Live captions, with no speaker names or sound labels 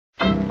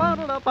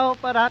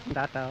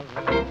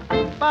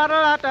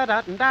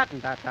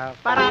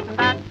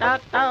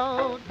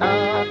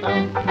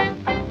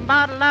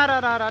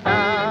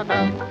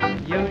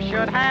You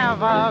should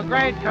have a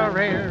great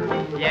career,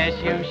 yes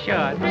you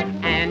should,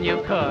 and you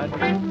could.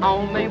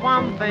 Only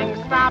one thing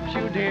stops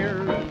you,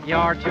 dear,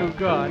 you're too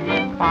good,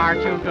 far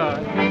too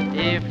good.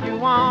 If you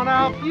want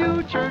a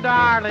future,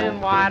 darling,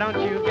 why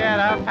don't you get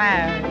a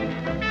pass?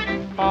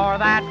 For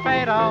that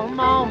fatal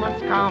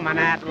moment's coming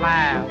at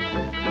last.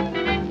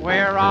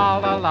 We're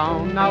all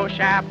alone, no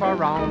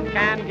chaperone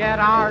can get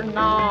our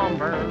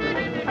number.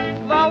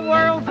 The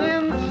world's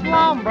in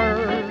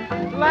slumber,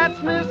 let's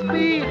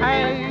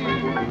misbehave.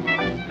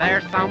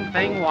 There's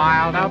something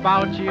wild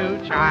about you,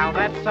 child,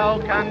 that's so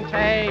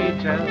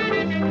contagious.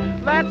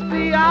 Let's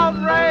be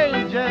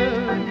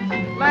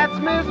outrageous, let's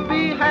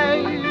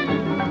misbehave.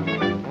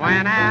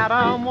 When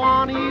Adam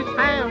won his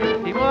hand,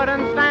 he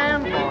wouldn't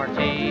stand for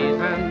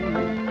teasing.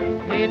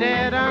 He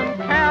didn't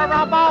care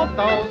about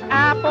those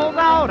apples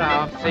out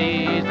of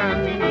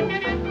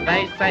season.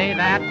 They say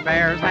that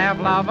bears have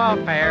love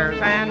affairs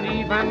and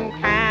even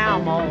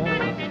camels.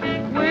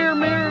 We're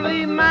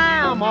merely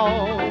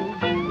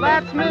mammals,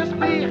 let's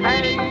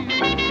misbehave.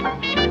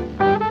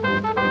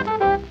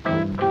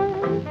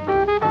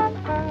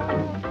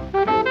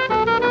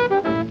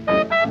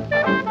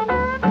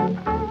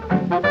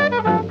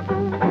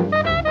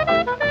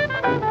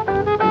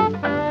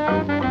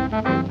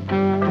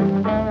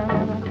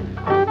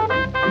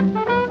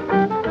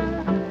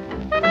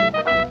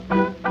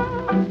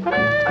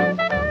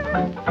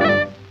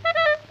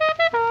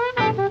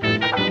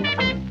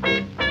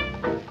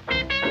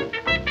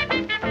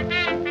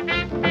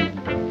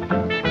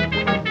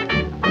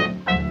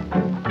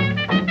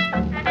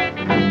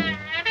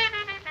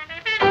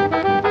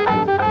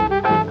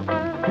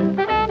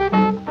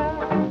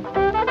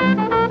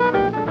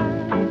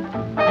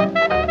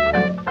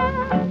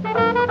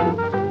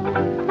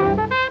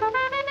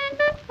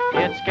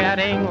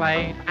 Getting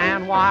late,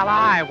 and while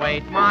I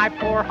wait, my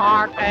poor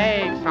heart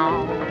aches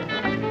on.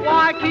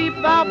 Why keep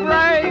the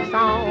brakes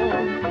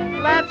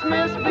on? Let's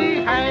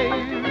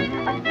misbehave.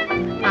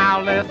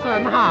 Now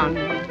listen, hon,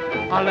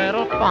 a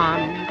little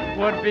fun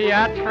would be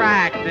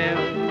attractive.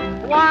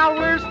 While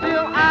we're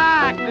still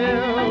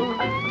active,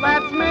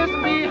 let's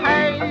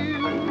misbehave.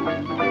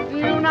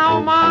 You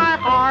know my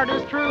heart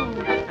is true,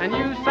 and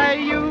you say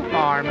you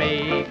for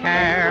me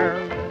care.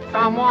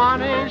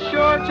 Someone is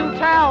sure to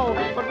tell,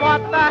 but what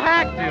the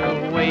heck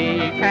do we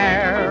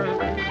care?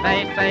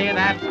 They say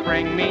that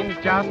spring means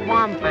just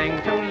one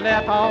thing to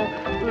little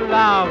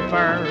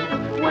lovebirds.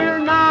 We're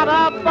not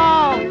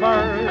above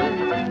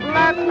birds,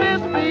 let's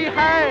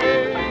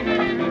misbehave.